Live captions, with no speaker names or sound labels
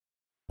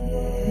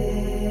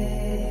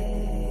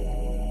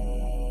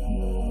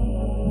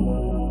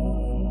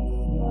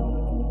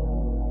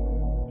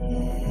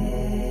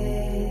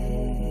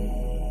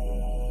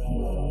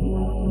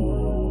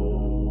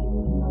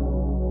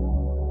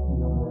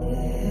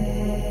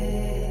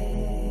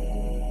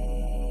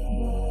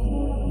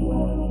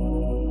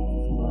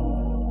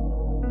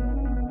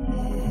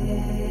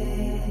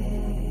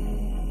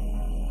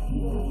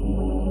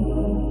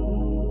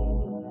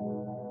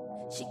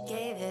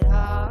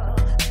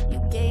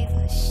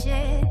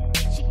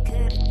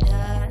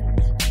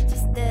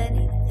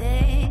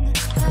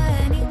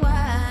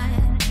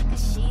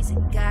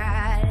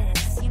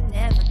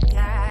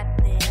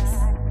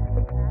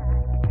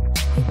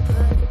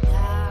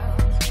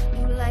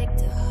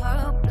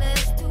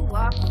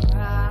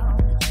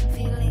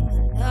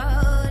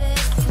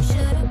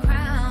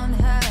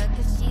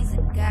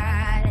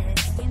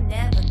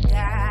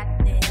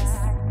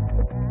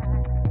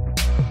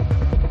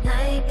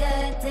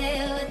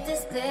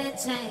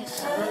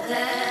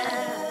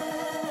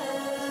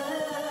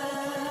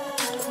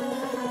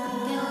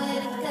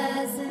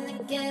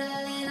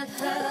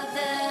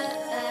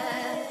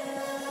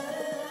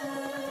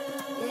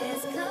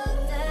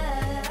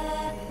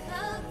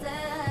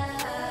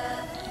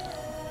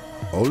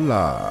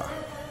Hola,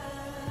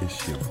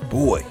 it's your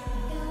boy,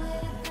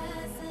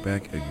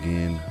 back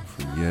again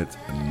for yet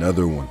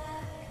another one.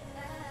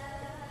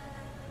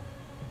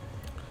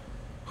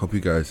 Hope you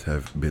guys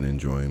have been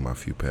enjoying my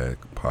few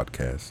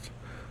podcasts.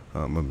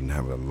 I've been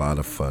having a lot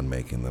of fun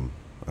making them.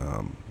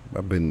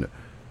 I've been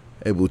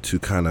able to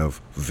kind of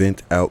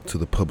vent out to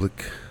the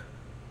public.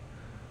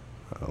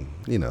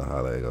 You know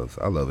how that goes.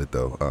 I love it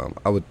though.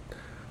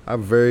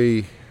 I'm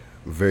very,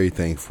 very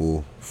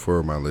thankful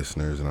for my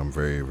listeners, and I'm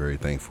very, very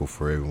thankful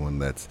for everyone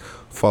that's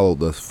followed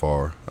thus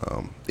far.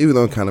 Even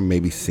though it kind of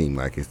maybe seemed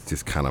like it's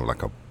just kind of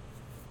like a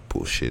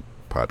bullshit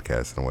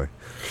podcast in a way.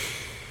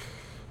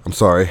 I'm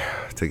sorry.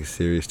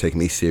 Take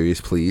me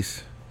serious,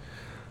 please.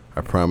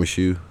 I promise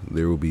you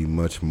there will be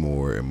much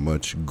more and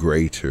much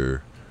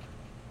greater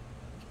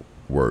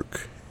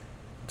work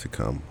to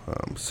come.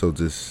 So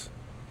just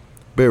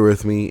bear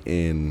with me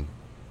and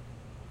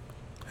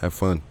have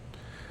fun.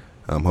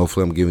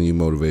 Hopefully I'm giving you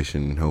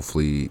motivation.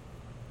 Hopefully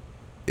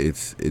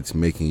it's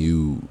making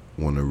you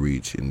want to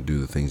reach and do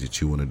the things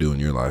that you want to do in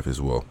your life as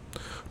well.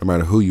 No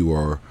matter who you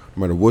are,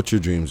 no matter what your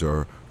dreams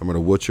are, no matter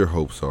what your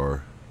hopes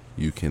are,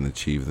 you can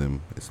achieve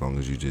them as long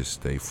as you just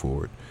stay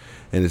forward.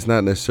 And it's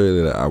not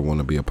necessarily that I want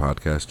to be a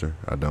podcaster.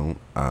 I don't.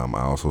 I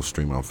also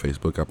stream on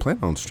Facebook. I plan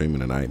on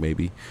streaming tonight,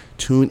 maybe.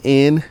 Tune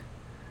in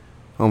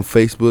on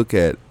Facebook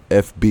at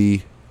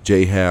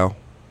FBJHow.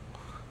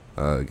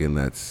 Again,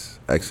 that's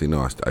actually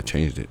no. I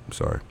changed it. I'm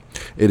sorry.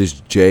 It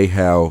is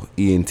JHow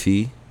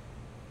ENT.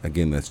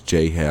 Again, that's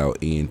JHow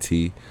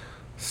ENT.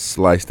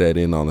 Slice that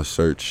in on the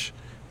search.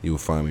 You will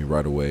find me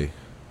right away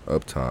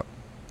up top.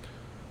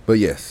 But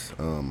yes.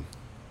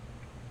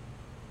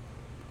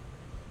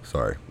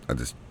 Sorry, I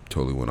just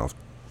totally went off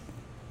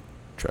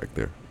track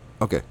there.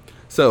 Okay,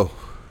 so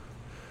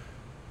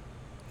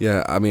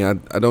yeah, I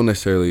mean, I don't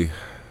necessarily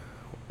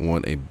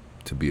want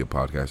to be a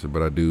podcaster,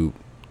 but I do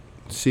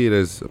see it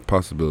as a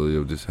possibility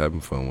of just having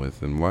fun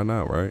with, and why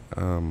not, right?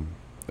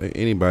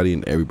 Anybody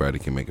and everybody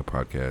can make a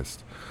podcast,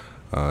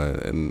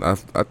 and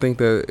I think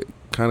that it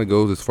kind of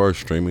goes as far as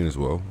streaming as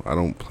well. I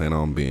don't plan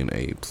on being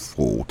a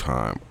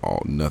full-time,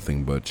 all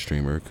nothing but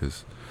streamer,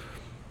 because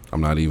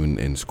I'm not even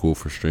in school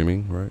for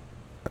streaming, right?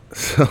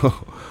 So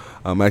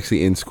I'm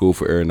actually in school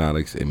for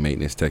aeronautics and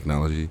maintenance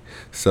technology.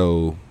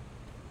 So,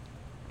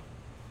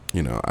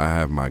 you know, I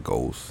have my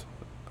goals.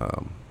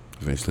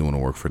 Eventually want to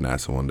work for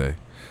NASA one day.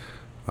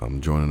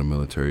 I'm joining the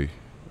military,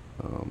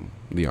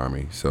 the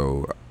Army.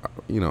 So,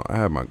 you know, I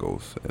have my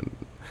goals and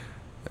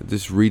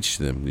just reach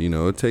them. You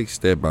know, it takes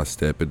step by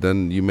step.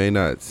 You may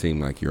not seem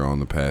like you're on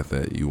the path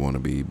that you want to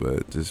be,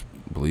 but just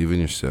believe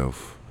in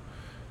yourself.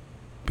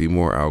 Be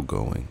more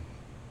outgoing.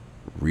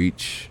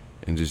 Reach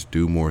and just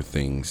do more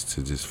things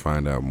to just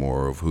find out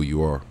more of who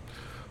you are.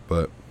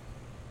 But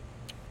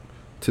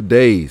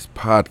today's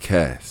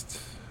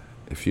podcast,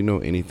 if you know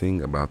anything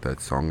about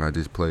that song I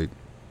just played,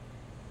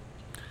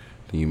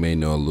 then you may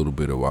know a little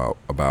bit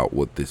about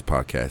what this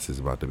podcast is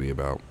about to be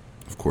about.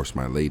 Of course,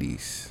 my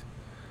ladies,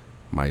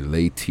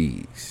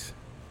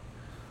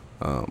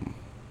 are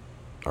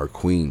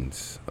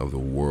queens of the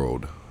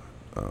world,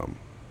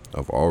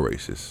 of all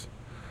races.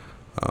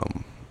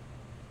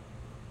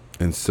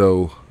 And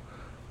so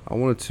I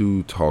wanted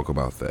to talk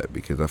about that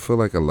because I feel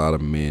like a lot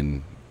of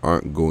men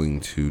aren't going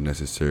to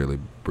necessarily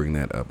bring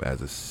that up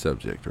as a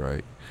subject,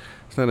 right?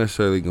 It's not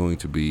necessarily going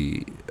to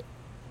be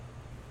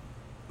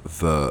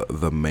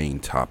the main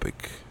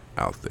topic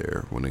out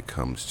there when it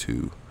comes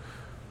to,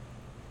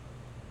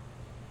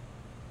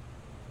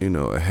 you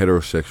know, a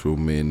heterosexual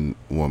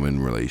men-woman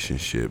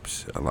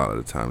relationships. A lot of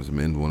the times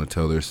men want to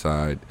tell their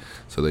side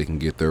so they can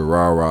get their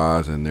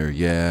rah-rahs and their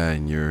yeah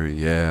and your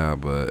yeah,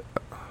 but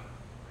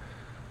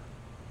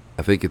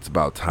I think it's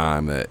about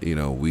time that, you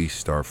know, we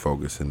start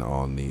focusing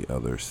on the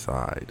other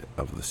side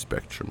of the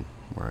spectrum,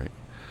 right?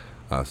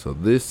 So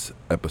this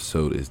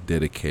episode is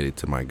dedicated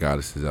to my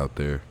goddesses out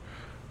there.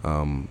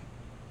 No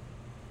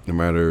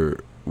matter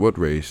what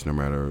race, no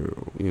matter,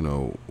 you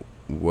know,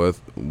 what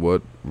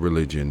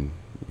religion,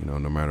 you know,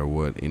 no matter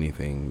what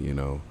anything, you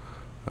know,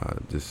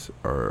 just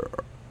our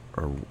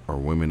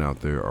women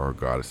out there are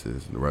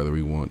goddesses, whether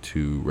we want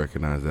to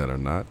recognize that or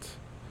not.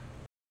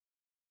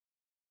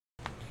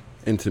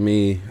 And to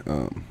me,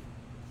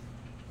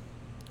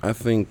 I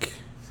think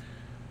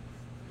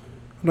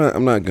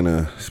I'm not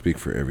gonna speak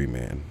for every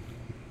man,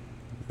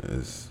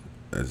 as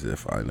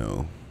if I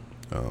know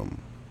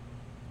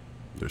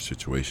their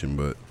situation,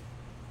 but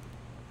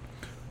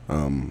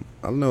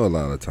I know a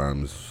lot of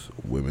times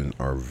women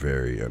are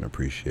very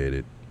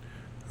unappreciated,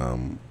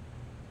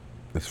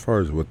 as far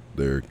as what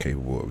they're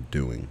capable of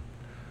doing.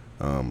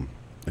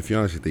 If you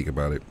honestly think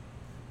about it,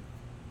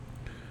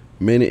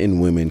 men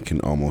and women can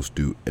almost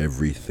do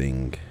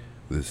everything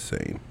the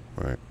same,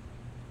 right?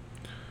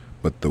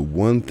 But the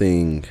one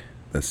thing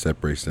that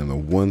separates them, the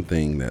one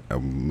thing that a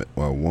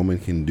woman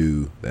can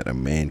do that a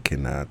man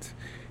cannot,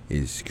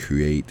 is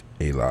create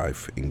a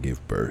life and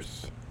give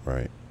birth,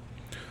 right?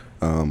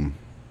 No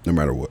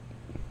matter what.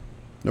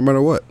 No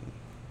matter what.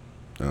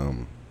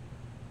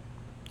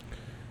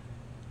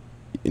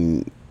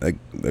 And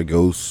that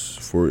goes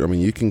for. I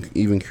mean, you can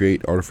even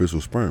create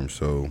artificial sperm.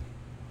 So,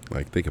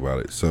 like, think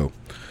about it. So,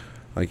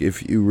 like,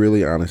 if you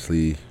really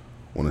honestly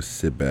want to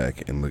sit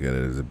back and look at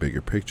it as a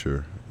bigger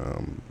picture,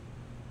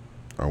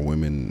 our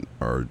women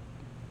are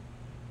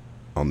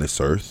on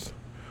this earth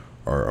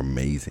are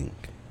amazing,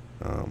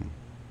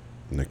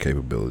 in their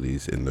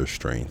capabilities, in their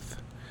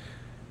strength.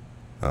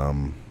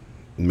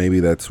 Maybe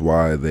that's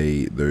why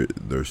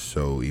they're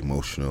so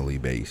emotionally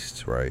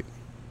based, right?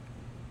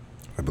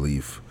 I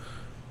believe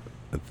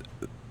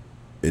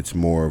it's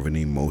more of an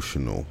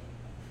emotional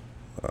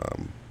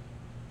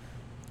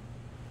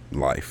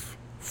life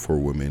for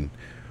women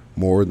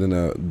more than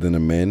a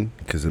men,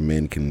 because a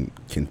man can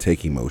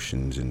take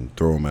emotions and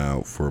throw them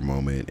out for a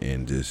moment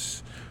and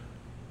just,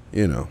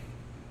 you know,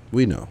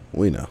 we know.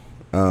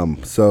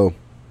 So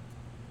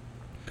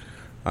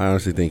I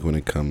honestly think when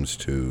it comes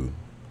to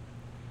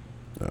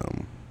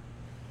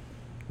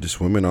just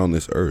women on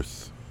this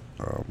earth,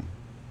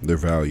 their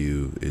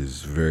value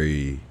is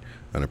very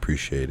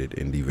unappreciated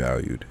and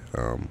devalued.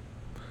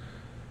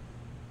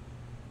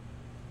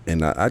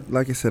 And I,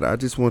 like I said, I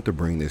just want to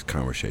bring this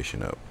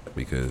conversation up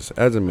because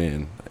as a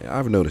man,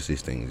 I've noticed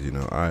these things. You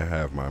know, I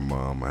have my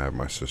mom, I have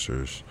my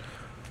sisters,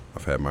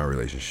 I've had my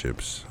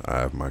relationships, I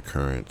have my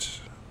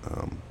current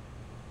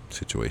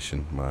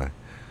situation.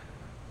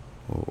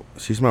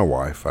 She's my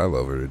wife. I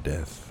love her to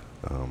death,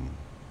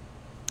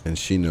 and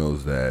she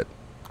knows that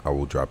I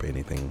will drop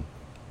anything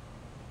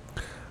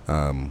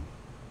to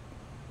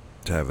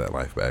have that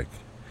life back.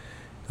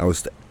 And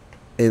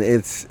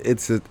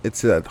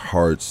it's a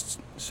hard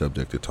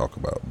subject to talk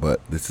about,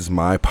 but this is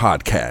my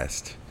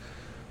podcast,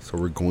 so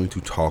we're going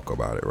to talk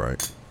about it,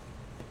 right?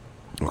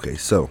 Okay,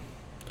 so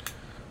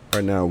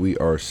right now we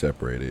are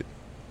separated,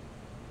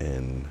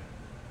 and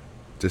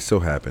just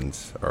so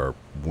happens our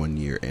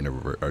 2-year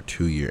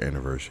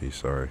anniversary.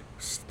 Sorry,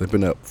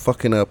 slipping up,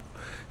 fucking up.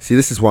 See,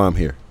 this is why I'm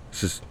here.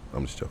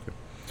 I'm just joking.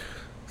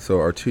 So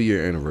our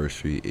 2-year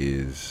anniversary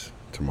is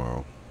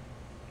tomorrow.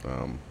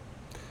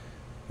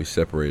 We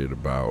separated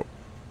about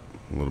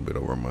a little bit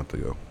over a month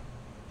ago.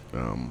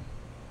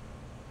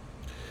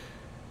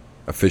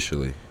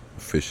 Officially,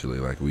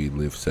 like, we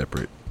live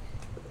separate.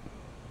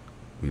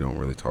 We don't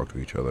really talk to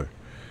each other.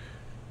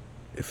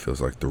 It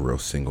feels like the real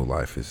single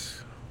life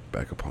is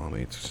back upon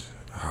me.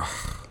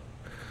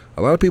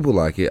 A lot of people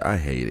like it. I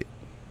hate it.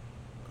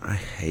 I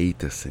hate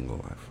the single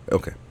life.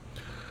 Okay.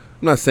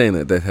 I'm not saying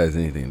that has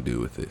anything to do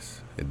with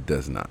this. It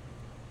does not.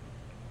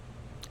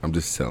 I'm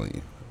just telling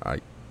you.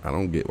 I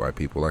don't get why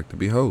people like to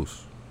be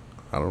hoes.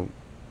 I don't.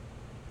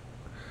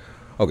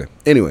 Okay.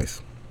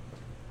 Anyways.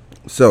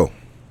 So.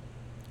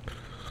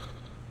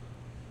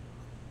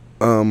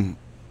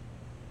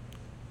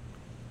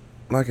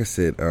 Like I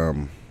said,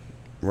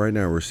 right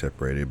now we're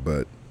separated,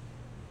 but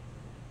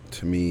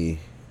to me,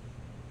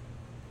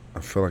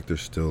 I feel like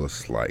there's still a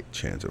slight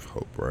chance of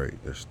hope, right?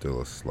 There's still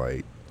a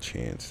slight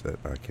chance that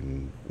I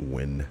can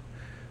win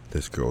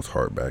this girl's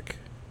heart back.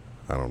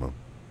 I don't know.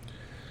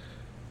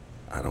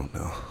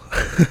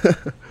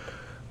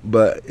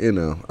 But,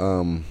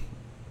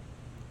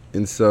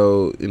 and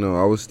so,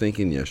 I was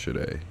thinking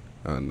yesterday,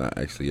 not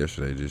actually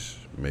yesterday, just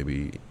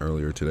maybe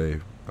earlier today,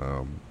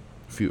 a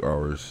few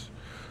hours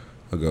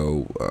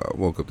ago,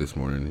 woke up this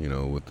morning,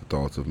 with the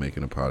thoughts of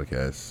making a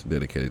podcast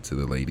dedicated to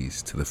the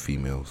ladies, to the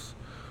females,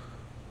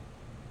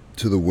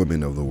 to the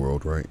women of the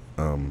world, right?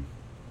 And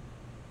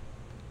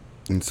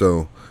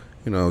so,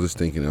 I was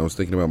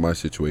thinking about my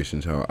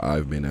situations, how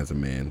I've been as a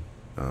man,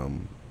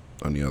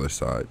 on the other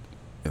side,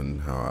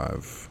 and how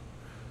I've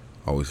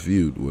always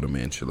viewed what a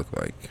man should look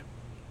like.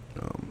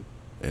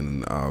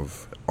 And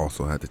I've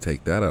also had to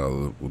take that out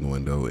of the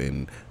window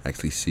and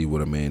actually see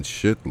what a man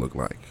should look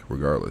like,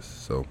 regardless.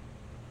 So,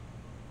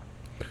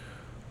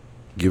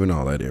 given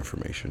all that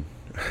information,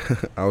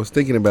 I was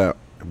thinking about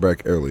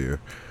back earlier,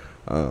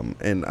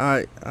 and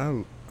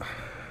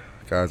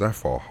guys, I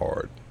fall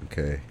hard,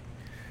 okay?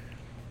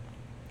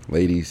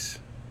 Ladies,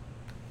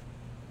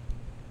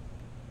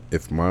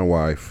 if my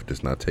wife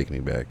does not take me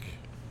back,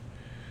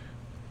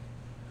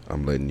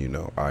 I'm letting you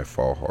know I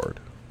fall hard.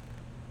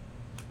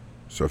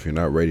 So if you're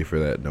not ready for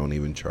that, don't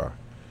even try.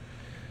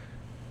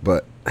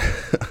 But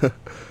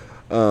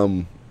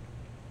I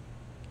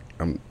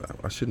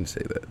shouldn't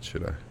say that,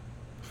 should I? I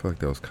feel like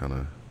that was kind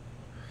of.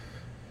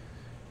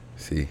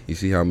 You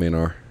see how men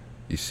are.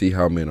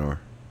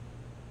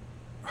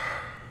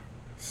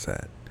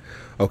 Sad.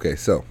 Okay,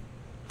 so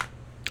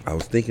I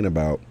was thinking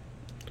about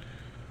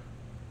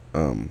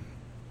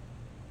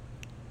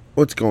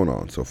what's going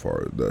on so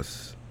far.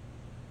 Thus,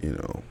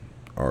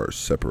 our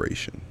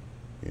separation.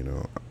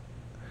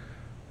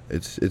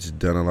 It's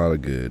done a lot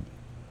of good.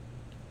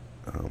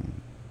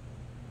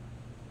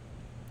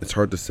 It's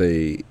hard to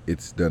say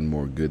it's done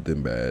more good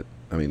than bad.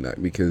 I mean,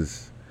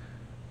 because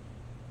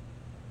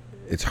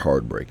it's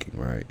heartbreaking,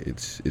 right?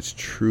 It's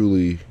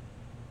truly,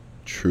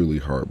 truly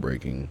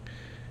heartbreaking.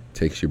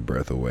 Takes your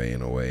breath away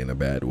in a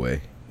bad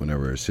way.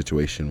 Whenever a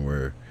situation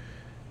where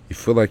you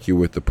feel like you're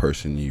with the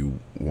person you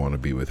want to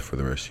be with for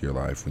the rest of your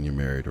life when you're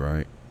married,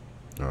 right?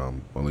 At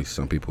least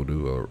some people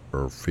do, or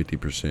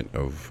 50%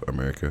 of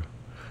America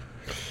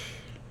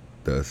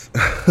does,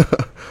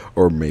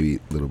 or maybe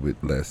a little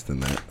bit less than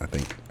that.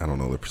 I don't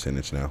know the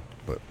percentage now,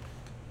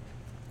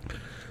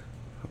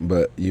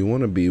 but you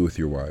want to be with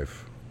your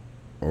wife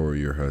or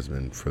your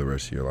husband for the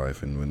rest of your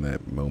life, and when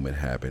that moment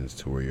happens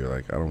to where you're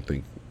like, I don't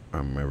think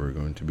I'm ever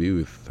going to be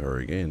with her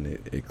again,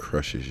 it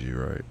crushes you,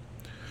 right?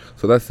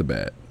 So that's the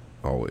bad,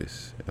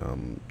 always.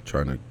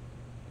 Trying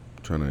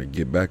to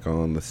get back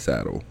on the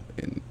saddle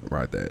and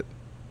ride that,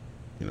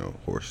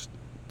 horse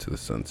to the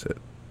sunset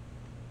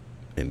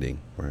ending,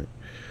 right?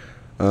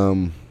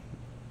 And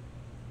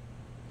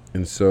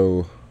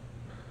so,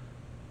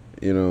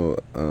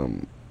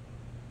 I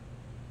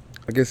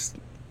guess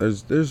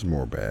there's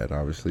more bad.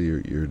 Obviously,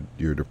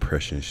 your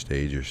depression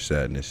stage, your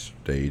sadness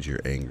stage, your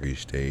angry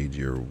stage,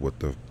 your what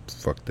the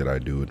fuck did I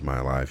do with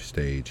my life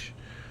stage.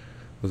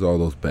 There's all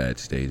those bad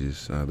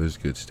stages. There's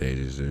good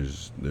stages.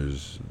 There's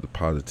the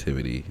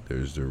positivity.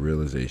 There's the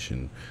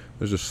realization.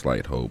 There's a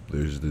slight hope.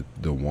 There's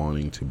the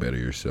wanting to better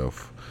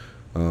yourself.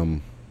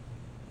 And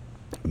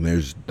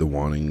there's the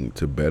wanting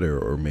to better,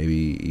 or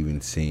maybe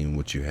even seeing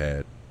what you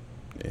had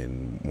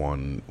and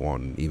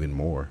want even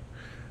more.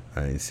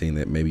 And seeing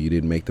that maybe you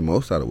didn't make the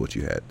most out of what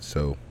you had.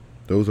 So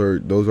those are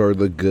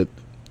the good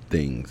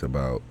things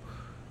about,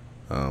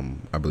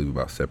 I believe,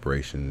 about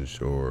separations,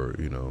 or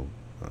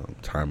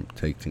time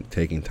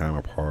taking time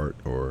apart,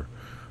 or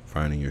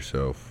finding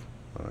yourself,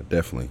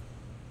 definitely.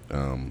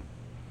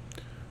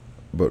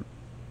 But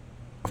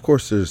of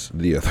course, there's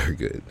the other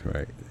good,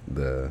 right?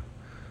 The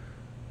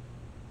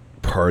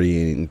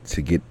partying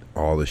to get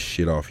all the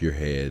shit off your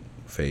head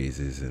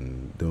phases,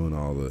 and doing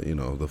all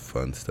the the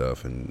fun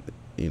stuff, and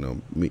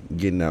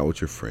getting out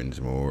with your friends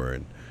more,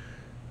 and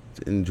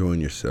enjoying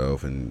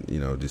yourself, and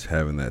just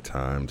having that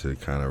time to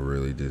kind of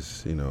really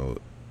just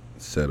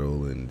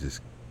settle and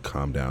just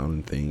calm down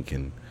and think.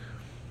 And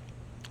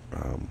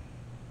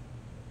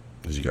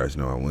as you guys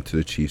know, I went to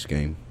the Chiefs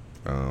game.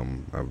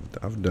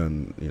 I've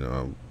done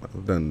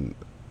I've done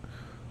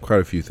quite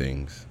a few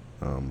things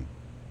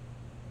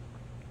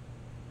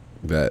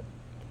that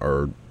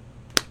are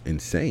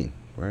insane,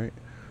 right?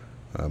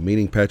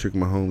 Meeting Patrick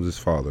Mahomes'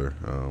 father,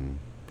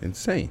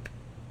 insane.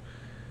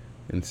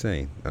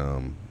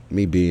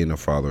 Me being a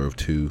father of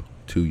two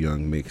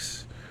young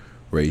mixed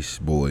race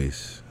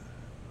boys,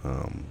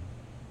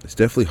 it's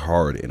definitely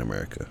hard in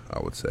America, I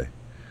would say.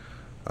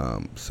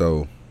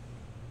 So,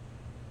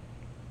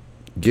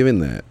 given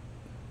that,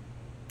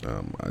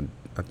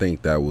 I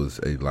think that was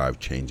a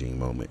life-changing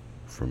moment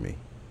for me.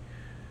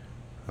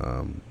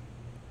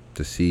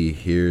 To see,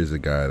 here's a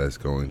guy that's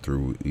going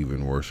through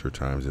even worse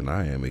times than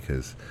I am,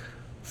 because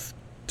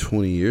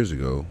 20 years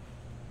ago,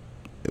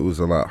 it was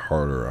a lot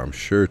harder, I'm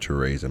sure, to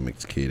raise a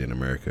mixed kid in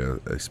America,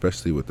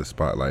 especially with the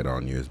spotlight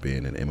on you as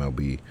being an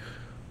MLB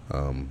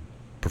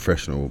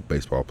professional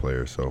baseball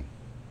player. So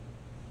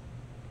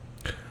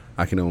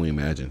I can only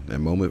imagine. That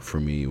moment for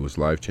me was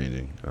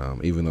life-changing.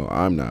 Even though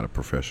I'm not a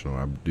professional,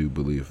 I do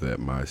believe that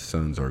my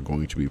sons are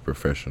going to be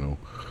professional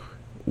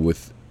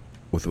with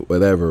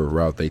whatever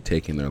route they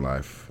take in their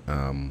life.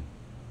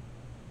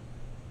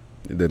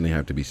 It doesn't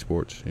have to be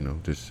sports,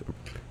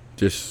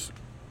 just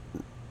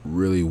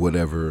really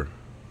whatever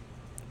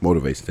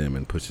motivates them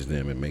and pushes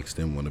them and makes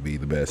them want to be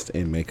the best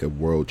and make a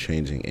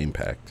world-changing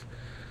impact.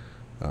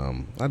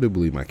 I do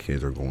believe my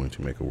kids are going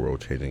to make a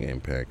world-changing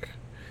impact,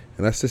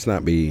 and that's just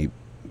not being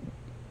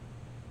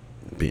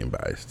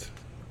biased.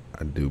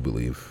 I do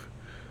believe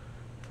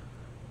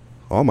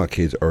all my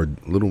kids are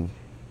little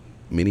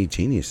mini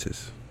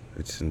geniuses.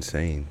 It's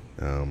insane.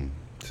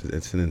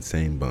 It's an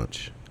insane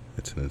bunch.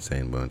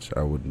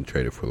 I wouldn't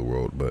trade it for the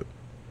world, but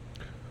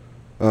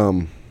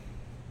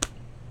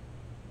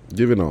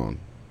giving on.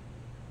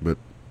 But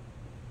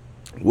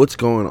what's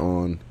going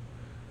on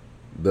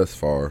thus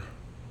far,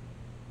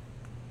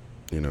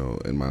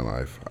 in my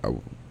life,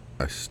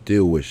 I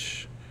still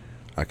wish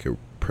I could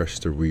press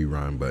the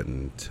rewind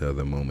button to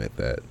the moment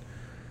that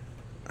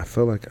I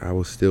felt like I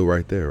was still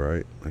right there,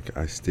 right? Like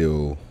I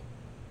still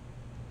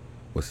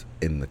was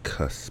in the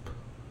cusp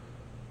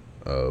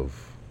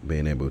of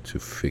being able to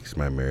fix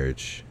my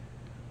marriage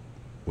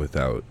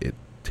without it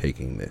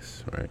taking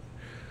this, right?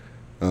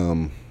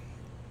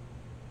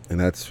 And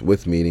that's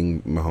with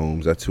meeting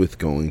Mahomes. That's with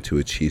going to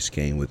a Chiefs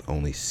game with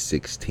only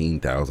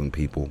 16,000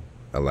 people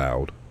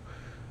allowed.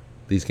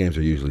 These games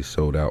are usually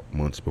sold out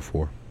months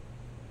before.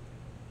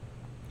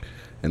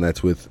 And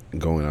that's with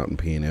going out in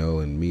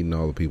P&L and meeting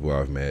all the people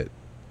I've met.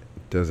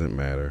 It doesn't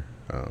matter.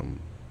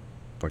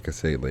 Like I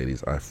say,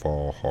 ladies, I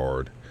fall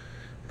hard.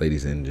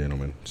 Ladies and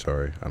gentlemen,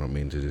 sorry. I don't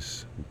mean to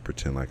just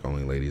pretend like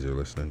only ladies are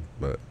listening.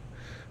 But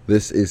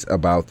this is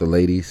about the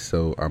ladies,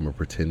 so I'm going to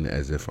pretend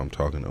as if I'm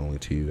talking only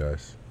to you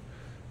guys.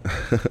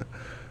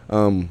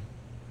 And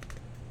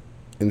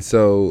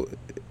so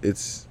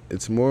it's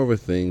more of a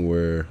thing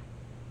where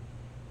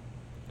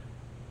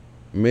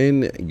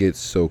men get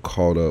so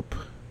caught up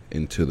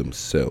into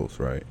themselves,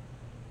 right?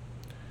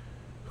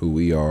 Who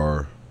we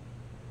are,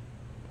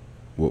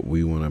 what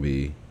we want to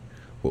be,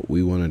 what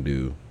we want to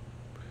do,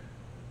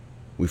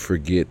 we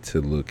forget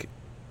to look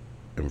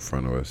in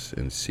front of us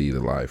and see the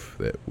life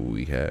that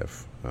we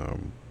have.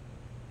 And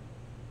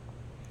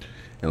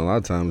a lot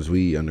of times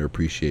we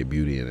underappreciate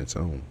beauty in its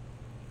own.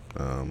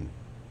 I've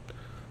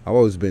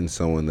always been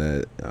someone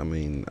that,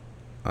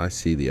 I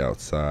see the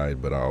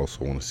outside, but I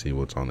also want to see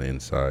what's on the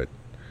inside.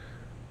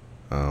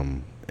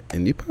 And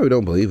you probably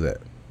don't believe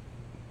that.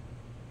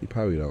 You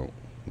probably don't.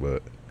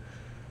 But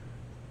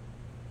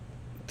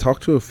talk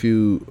to a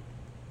few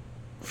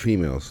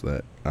females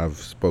that I've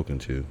spoken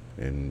to,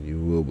 and you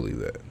will believe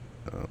that.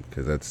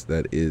 Because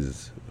that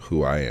is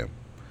who I am.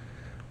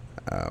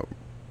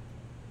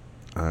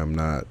 I'm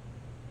not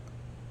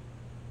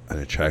an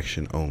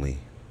attraction only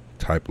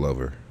type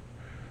lover,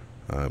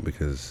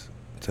 because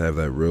to have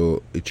that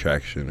real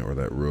attraction or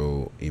that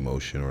real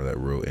emotion or that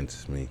real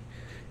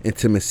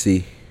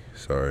intimacy,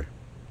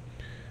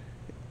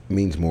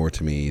 means more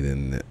to me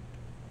than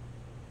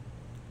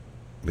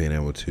being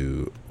able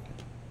to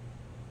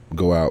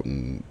go out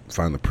and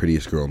find the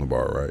prettiest girl in the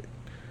bar, right?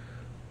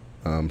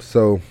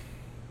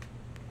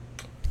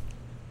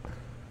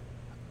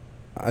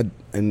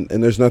 And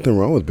there's nothing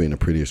wrong with being the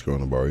prettiest girl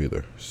in the bar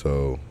either.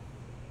 So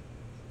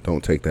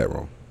don't take that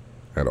wrong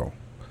at all.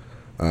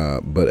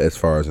 But as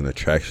far as an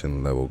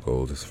attraction level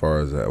goes, as far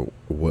as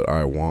what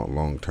I want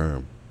long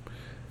term,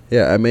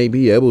 yeah, I may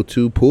be able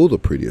to pull the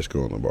prettiest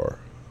girl in the bar,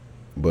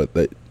 but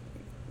that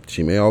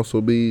she may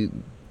also be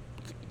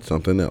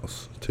something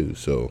else too.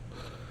 So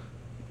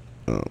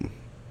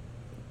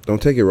don't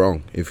take it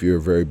wrong if you're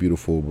very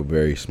beautiful but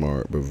very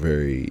smart but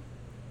very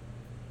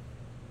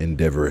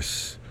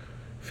endeavorous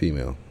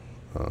female,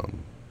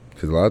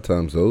 because a lot of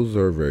times those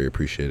are very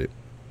appreciated.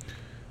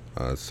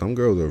 Some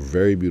girls are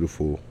very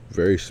beautiful,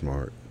 very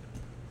smart,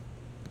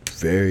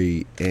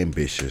 very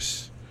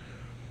ambitious,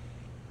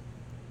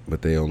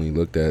 but they only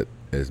looked at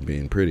as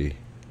being pretty.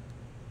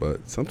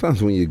 But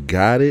sometimes when you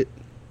got it,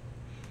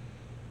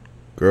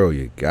 girl,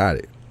 you got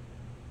it.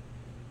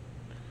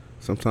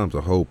 Sometimes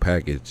the whole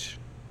package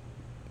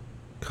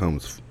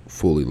comes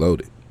fully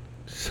loaded.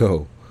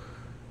 So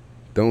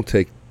don't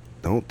take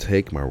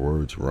my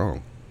words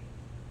wrong.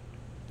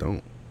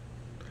 Don't.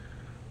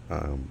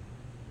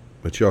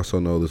 But you also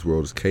know this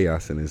world is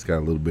chaos and it's got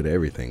a little bit of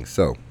everything.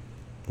 So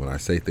when I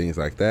say things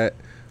like that,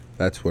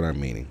 that's what I'm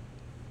meaning.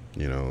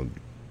 There's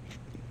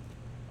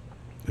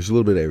a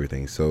little bit of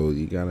everything. So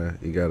you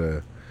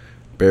gotta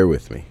bear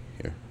with me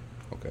here.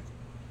 Okay.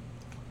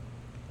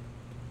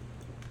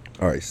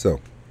 All right. So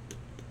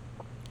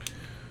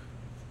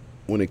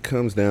when it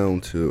comes down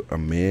to a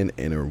man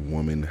and a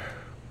woman,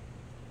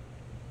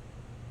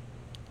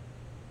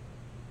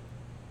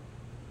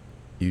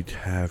 you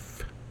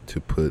have to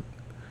put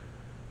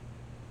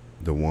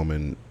the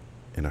woman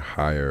in a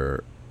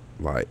higher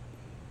light.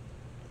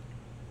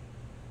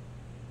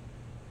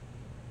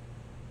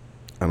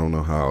 I don't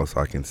know how else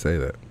I can say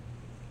that.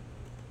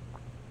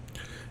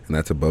 And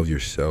that's above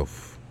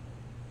yourself.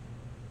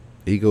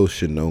 Ego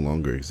should no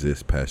longer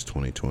exist past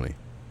 2020.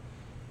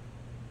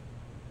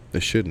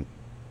 It shouldn't.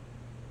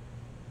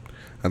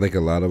 I think a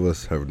lot of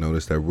us have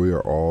noticed that we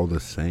are all the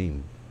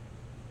same.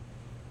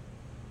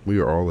 We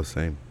are all the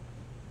same.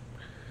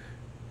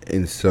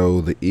 And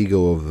so the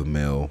ego of the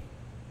male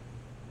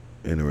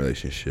in a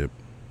relationship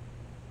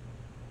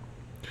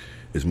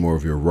is more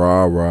of your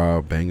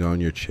rah, bang on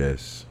your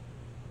chest.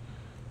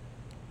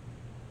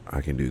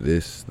 I can do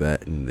this,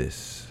 that, and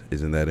this.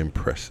 Isn't that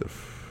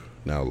impressive?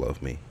 Now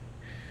love me.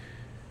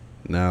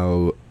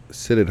 Now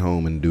sit at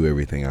home and do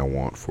everything I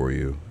want for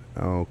you.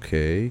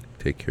 Okay,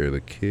 take care of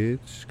the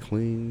kids,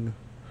 clean.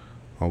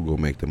 I'll go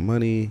make the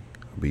money.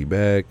 I'll be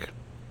back.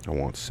 I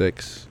want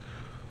sex.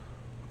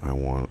 I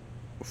want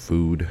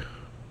food.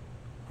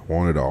 I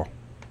want it all.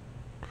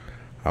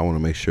 I want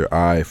to make sure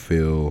I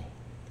feel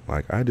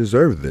like I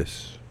deserve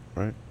this,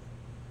 right?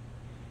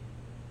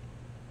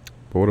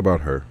 But what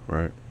about her,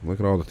 right? Look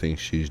at all the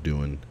things she's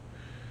doing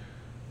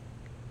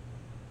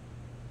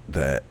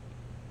that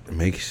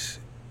makes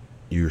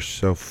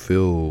yourself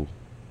feel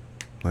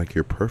like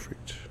you're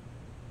perfect.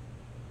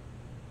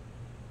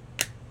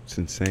 It's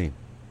insane.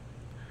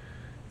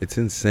 It's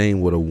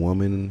insane what a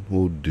woman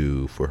will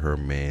do for her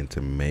man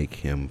to make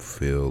him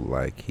feel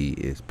like he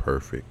is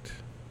perfect.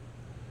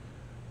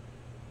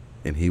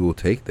 And he will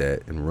take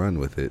that and run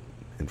with it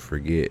and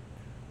forget.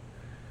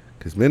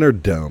 Because men are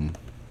dumb.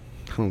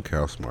 I don't care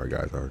how smart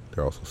guys are.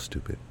 They're also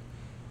stupid.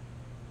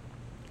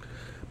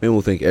 Men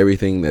will think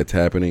everything that's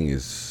happening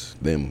is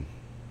them.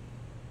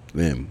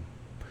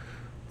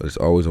 But it's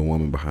always a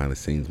woman behind the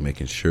scenes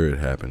making sure it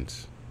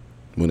happens.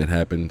 When it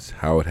happens,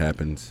 how it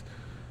happens.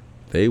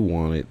 They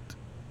want it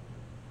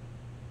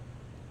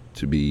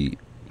to be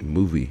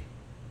movie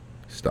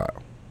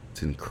style.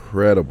 It's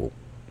incredible.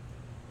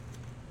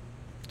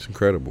 It's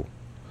incredible.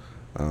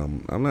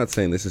 I'm not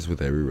saying this is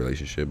with every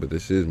relationship, but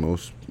this is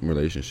most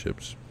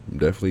relationships.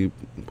 Definitely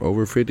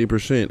over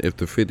 50% if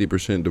the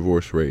 50%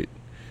 divorce rate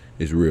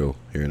is real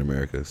here in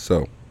America.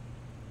 So,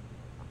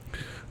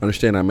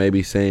 understand I may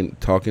be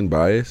talking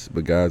bias,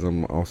 but guys,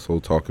 I'm also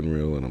talking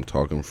real, and I'm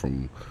talking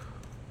from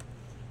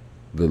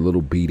the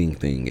little beating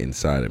thing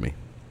inside of me.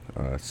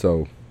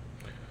 So,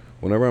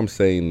 whenever I'm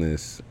saying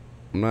this,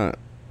 I'm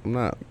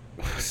not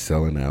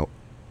selling out.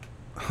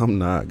 I'm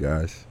not,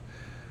 guys.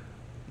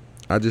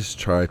 I just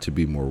try to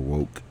be more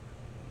woke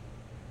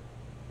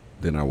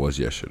than I was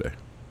yesterday,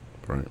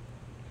 right?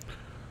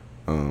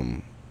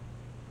 Um,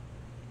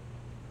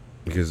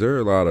 because there are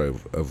a lot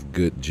of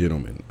good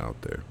gentlemen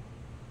out there.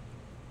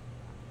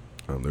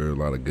 There are a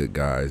lot of good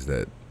guys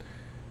that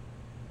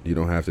you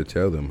don't have to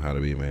tell them how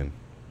to be a man.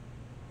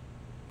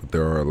 But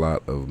there are a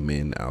lot of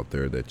men out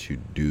there that you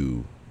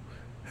do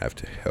have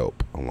to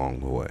help along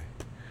the way.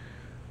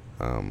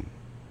 And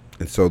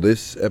so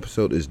this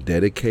episode is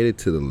dedicated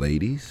to the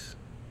ladies.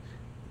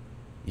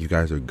 You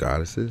guys are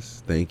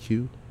goddesses. Thank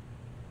you.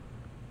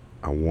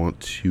 I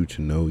want you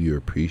to know you're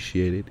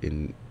appreciated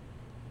and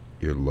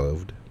you're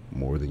loved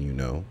more than you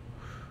know.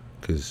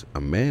 Because a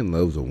man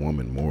loves a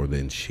woman more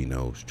than she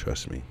knows.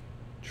 Trust me.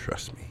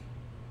 Trust me.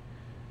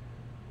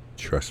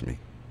 Trust me.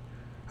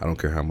 I don't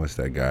care how much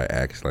that guy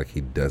acts like he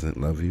doesn't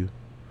love you.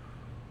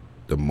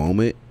 The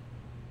moment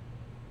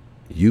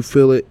you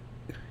feel it,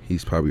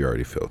 he's probably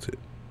already felt it.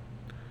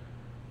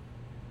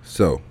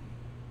 So,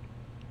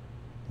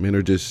 men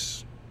are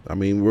just,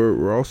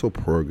 we're also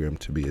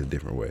programmed to be a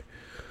different way.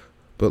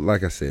 But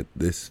like I said,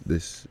 this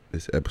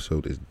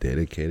episode is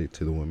dedicated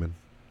to the women.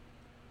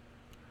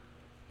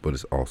 But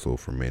it's also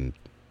for men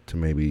to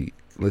maybe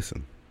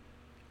listen.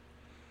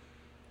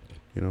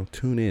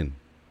 Tune in.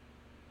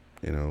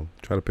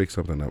 Try to pick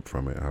something up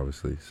from it,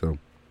 obviously. So,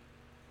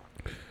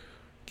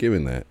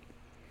 given that,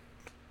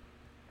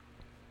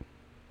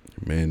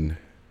 men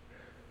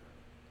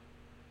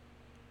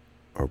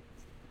are,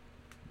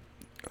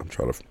 I'm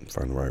trying to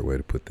find the right way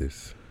to put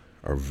this,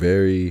 are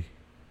very,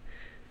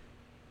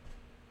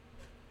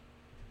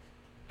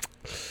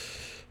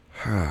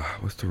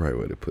 what's the right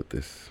way to put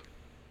this?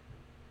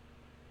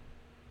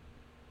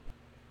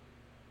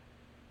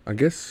 I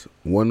guess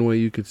one way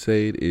you could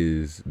say it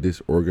is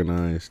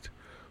disorganized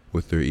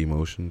with their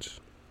emotions.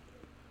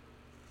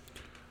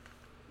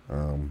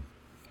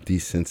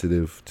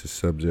 Desensitive to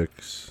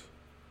subjects.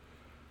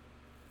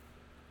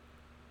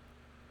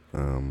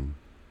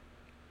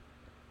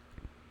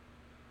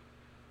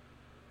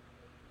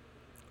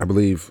 I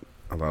believe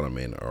a lot of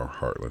men are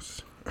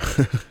heartless.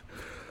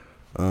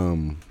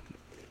 And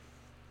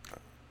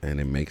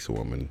it makes a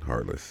woman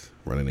heartless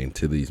running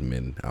into these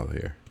men out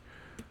here.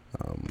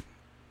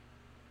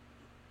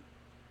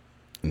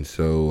 And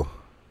so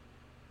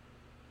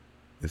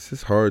it's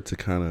just hard to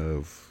kind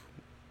of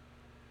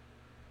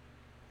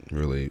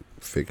really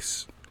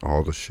fix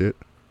all the shit,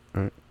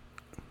 right?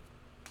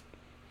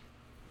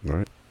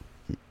 Right?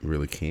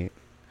 Really can't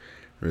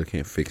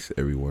fix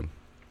everyone.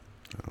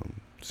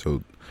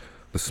 So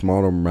the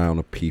smaller amount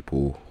of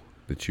people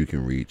that you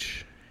can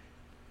reach,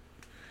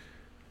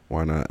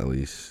 why not at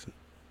least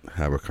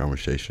have a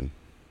conversation,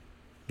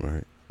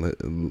 right?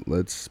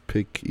 Let's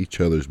pick each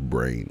other's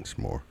brains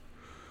more.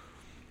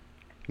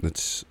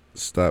 Let's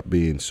stop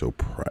being so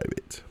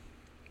private.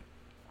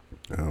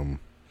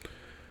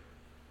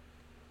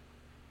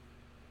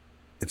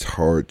 It's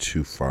hard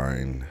to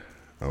find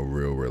a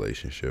real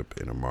relationship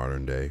in a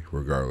modern day,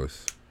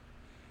 regardless.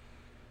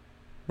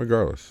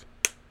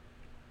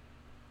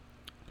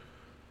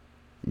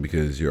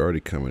 Because you're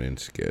already coming in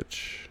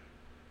sketch.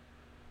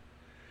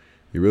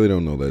 You really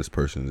don't know this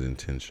person's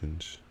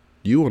intentions.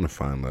 You want to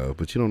find love,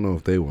 but you don't know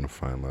if they want to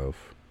find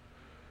love.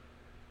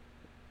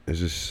 There's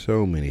just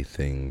so many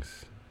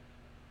things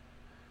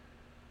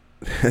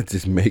that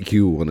just make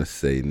you want to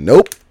say,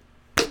 nope.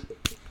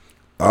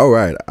 All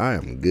right, I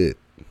am good.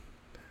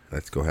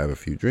 Let's go have a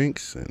few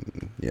drinks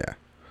and yeah.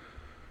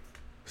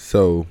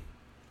 So,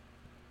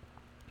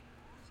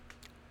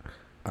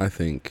 I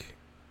think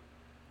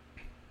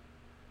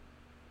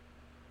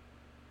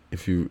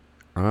if you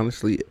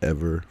honestly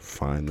ever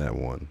find that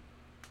one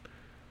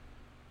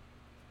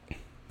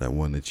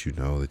that you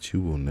know that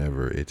you will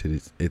never,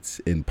 it's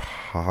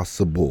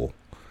impossible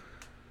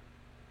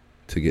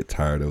to get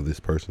tired of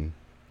this person,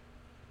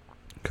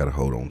 you gotta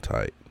hold on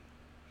tight.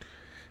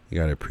 You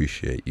gotta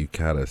appreciate. You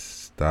gotta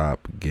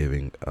stop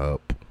giving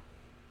up.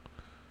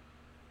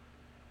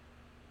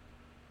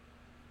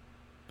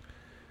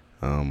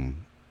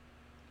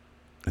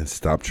 And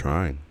stop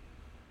trying.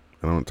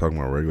 I'm not talking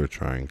about regular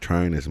trying.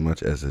 Trying as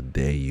much as the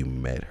day you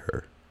met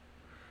her.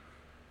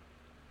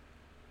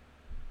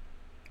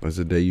 As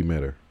the day you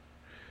met her.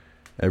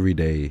 Every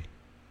day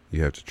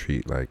you have to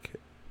treat like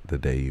the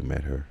day you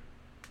met her.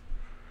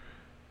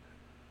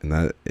 And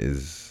that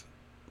is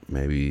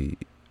maybe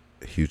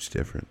a huge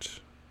difference.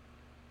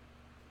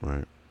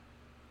 Right?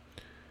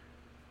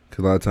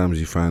 Because a lot of times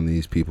you find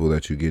these people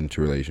that you get into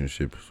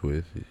relationships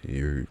with,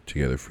 you're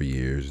together for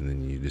years, and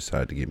then you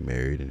decide to get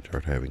married and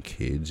start having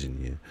kids,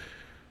 and you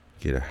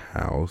get a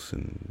house,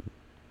 and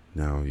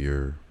now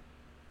you're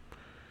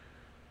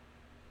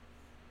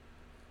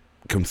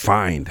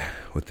confined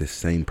with this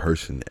same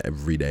person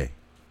every day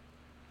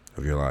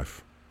of your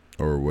life,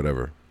 or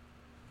whatever.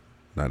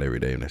 Not every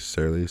day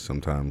necessarily.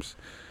 Sometimes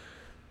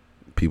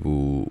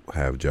people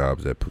have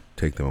jobs that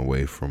take them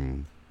away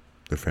from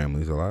their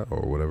families a lot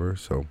or whatever.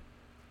 So,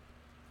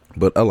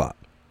 but a lot.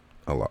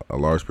 a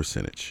large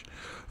percentage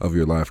of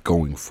your life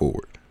going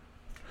forward.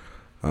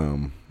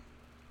 And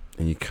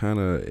you kind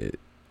of,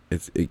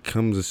 it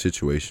comes a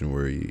situation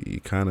where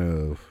you kind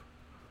of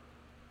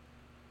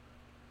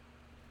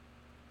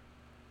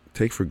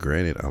take for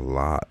granted a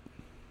lot.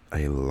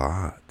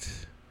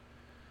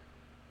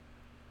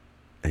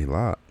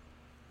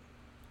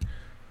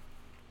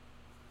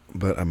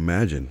 But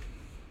imagine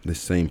the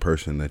same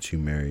person that you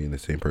marry and the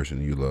same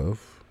person you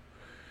love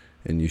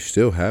and you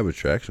still have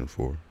attraction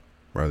for,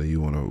 whether you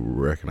want to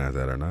recognize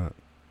that or not.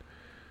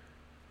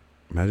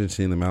 Imagine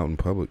seeing them out in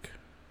public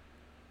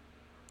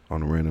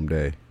on a random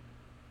day,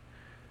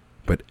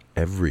 but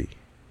every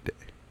day,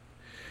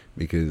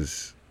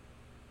 because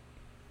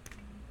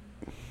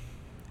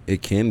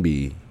it can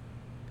be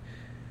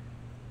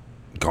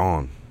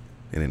gone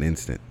in an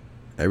instant.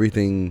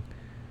 Everything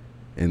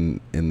in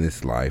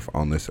this life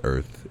on this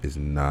earth is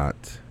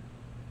not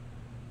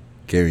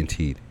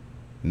guaranteed.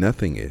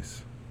 Nothing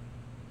is.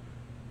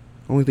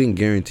 Only thing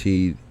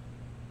guaranteed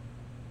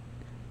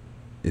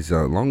is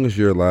as long as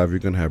you're alive, you're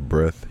going to have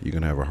breath, you're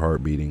going to have a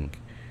heart beating.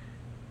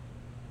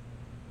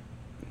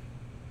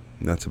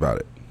 And that's about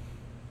it.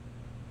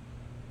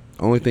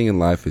 Only thing in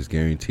life is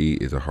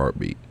guaranteed is a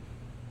heartbeat,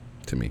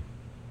 to me.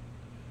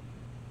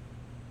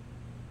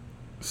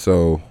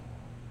 So,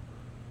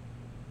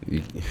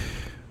 I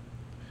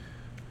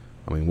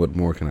mean, what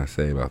more can I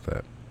say about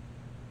that?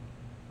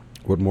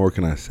 What more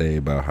can I say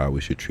about how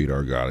we should treat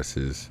our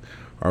goddesses,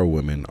 our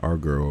women, our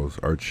girls,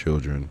 our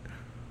children,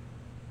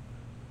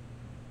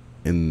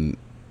 and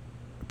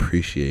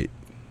appreciate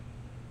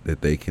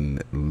that they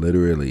can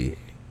literally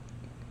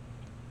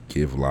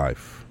give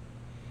life.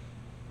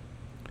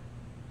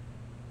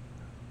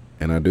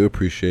 And I do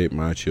appreciate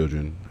my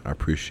children. I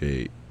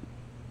appreciate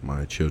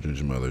my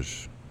children's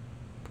mothers.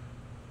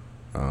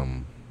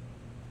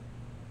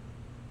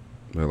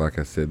 But like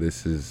I said,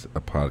 this is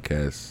a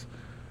podcast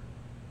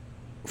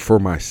for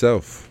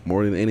myself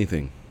more than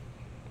anything.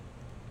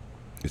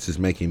 It's just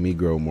making me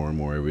grow more and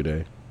more every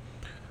day.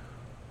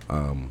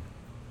 And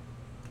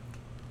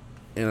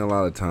a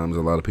lot of times,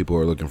 a lot of people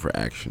are looking for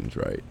actions,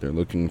 right? They're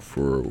looking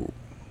for,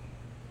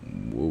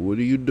 what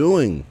are you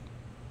doing?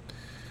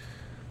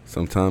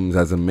 Sometimes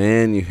as a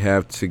man, you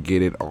have to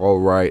get it all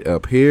right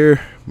up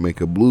here,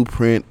 make a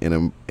blueprint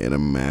and a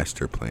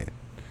master plan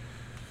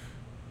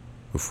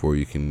before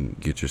you can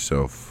get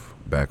yourself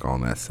back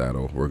on that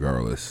saddle,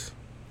 regardless.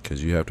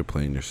 Because you have to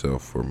plan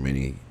yourself for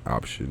many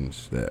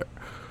options that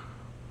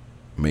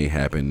may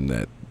happen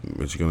that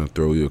is going to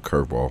throw you a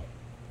curveball.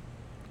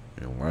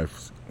 And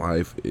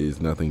life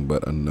is nothing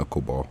but a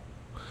knuckleball.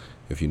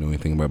 If you know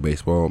anything about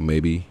baseball,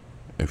 maybe,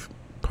 I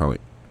don't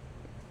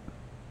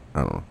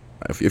know.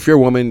 If you're a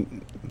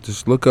woman,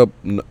 just don't look up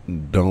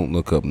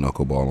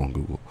knuckleball on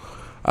Google.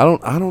 I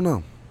don't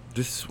know.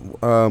 Just,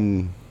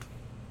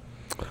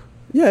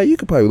 yeah, you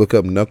could probably look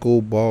up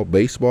knuckleball,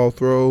 baseball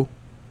throw,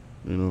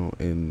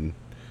 and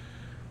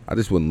I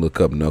just wouldn't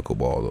look up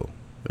knuckleball though.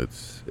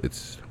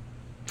 It's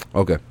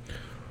okay.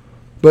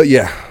 But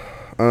yeah,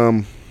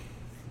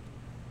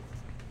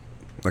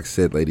 like I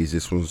said, ladies,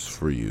 this one's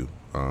for you.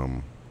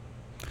 And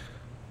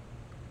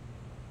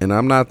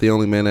I'm not the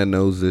only man that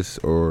knows this,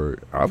 or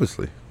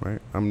obviously,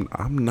 right?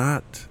 I'm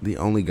not the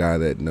only guy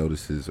that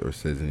notices or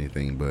says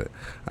anything, but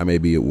I may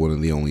be one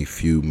of the only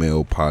few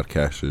male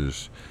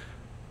podcasters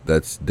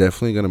that's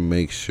definitely going to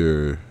make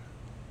sure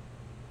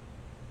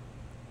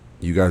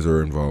you guys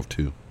are involved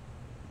too,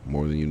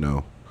 more than you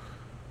know.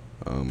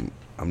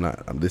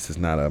 This is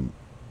not a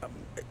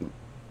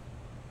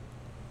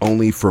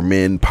only for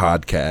men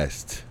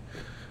podcast.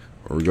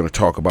 We're going to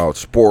talk about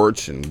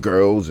sports and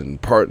girls and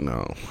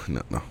no,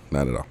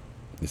 not at all.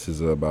 This is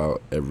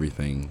about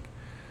everything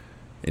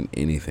and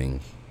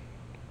anything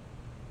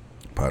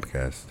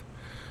podcast.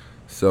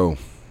 So,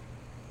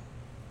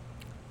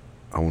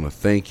 I want to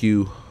thank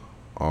you,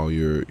 all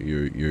your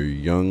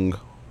young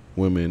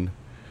women,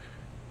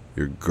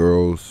 your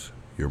girls,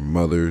 your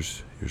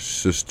mothers, your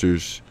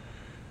sisters,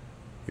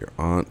 your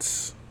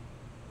aunts,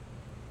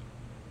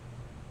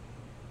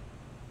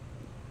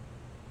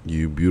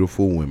 you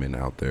beautiful women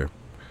out there.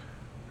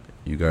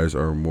 You guys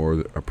are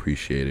more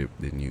appreciated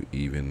than you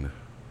even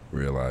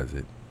realize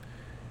it.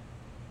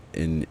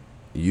 And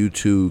you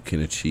too can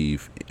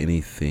achieve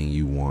anything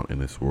you want in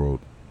this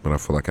world. But I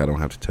feel like I don't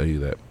have to tell you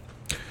that.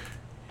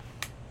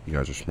 You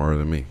guys are smarter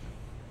than me.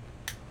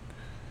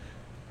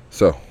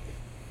 So,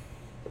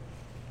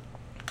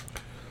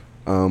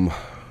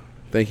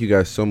 thank you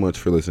guys so much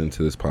for listening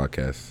to this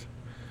podcast.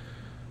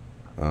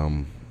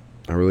 I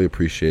really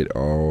appreciate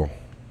all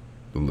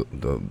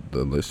the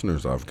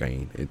listeners I've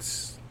gained.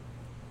 It's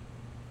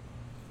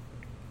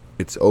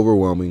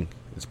overwhelming.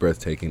 It's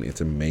breathtaking.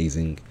 It's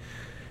amazing.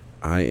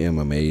 I am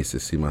amazed to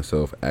see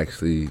myself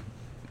actually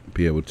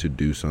be able to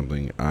do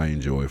something I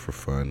enjoy for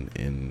fun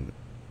and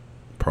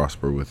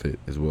prosper with it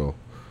as well.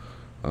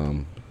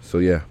 So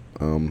yeah,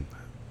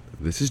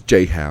 this is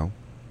J How.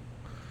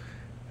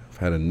 I've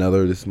had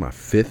this is my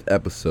 5th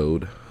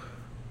episode.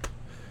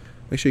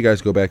 Make sure you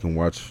guys go back and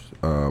watch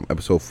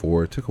episode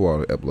 4. It took a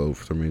while to upload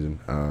for some reason.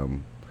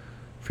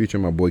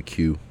 featuring my boy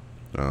Q.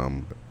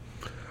 All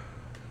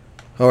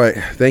right,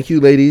 thank you,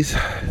 ladies.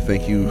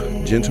 Thank you,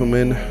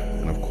 gentlemen.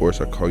 And of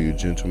course, I call you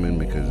gentlemen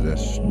because that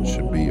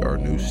should be our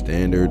new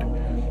standard.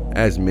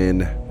 As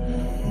men,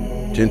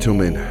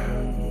 gentlemen.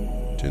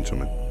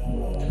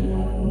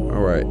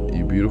 All right,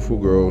 you beautiful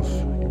girls,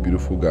 you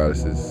beautiful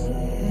goddesses.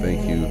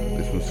 Thank you.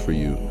 This one's for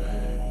you.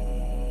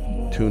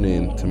 Tune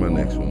in to my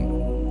next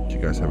one. You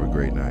guys have a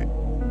great night,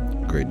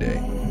 great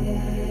day,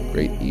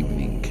 great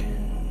evening.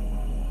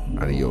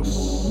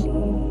 Adios.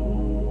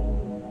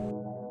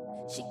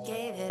 She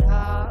gave it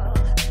all,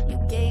 you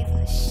gave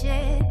her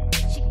shit.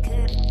 She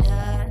could have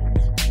done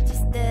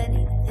just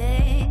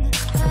anything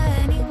for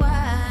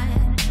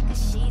anyone,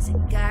 'cause she's a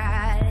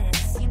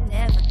goddess, you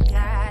never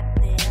got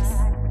this.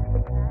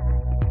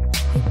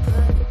 You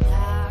put it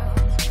down,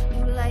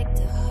 you like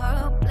to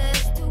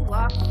hopeless to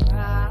walk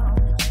around,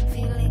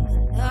 feeling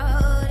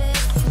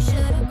unnoticed. You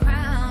should have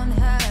crowned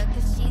her,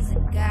 'cause she's a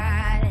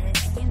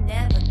goddess, you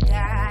never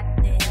got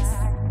this.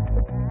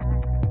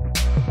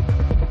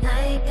 Now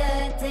you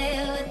gotta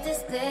deal with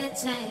this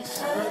glitch, ain't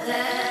sure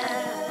that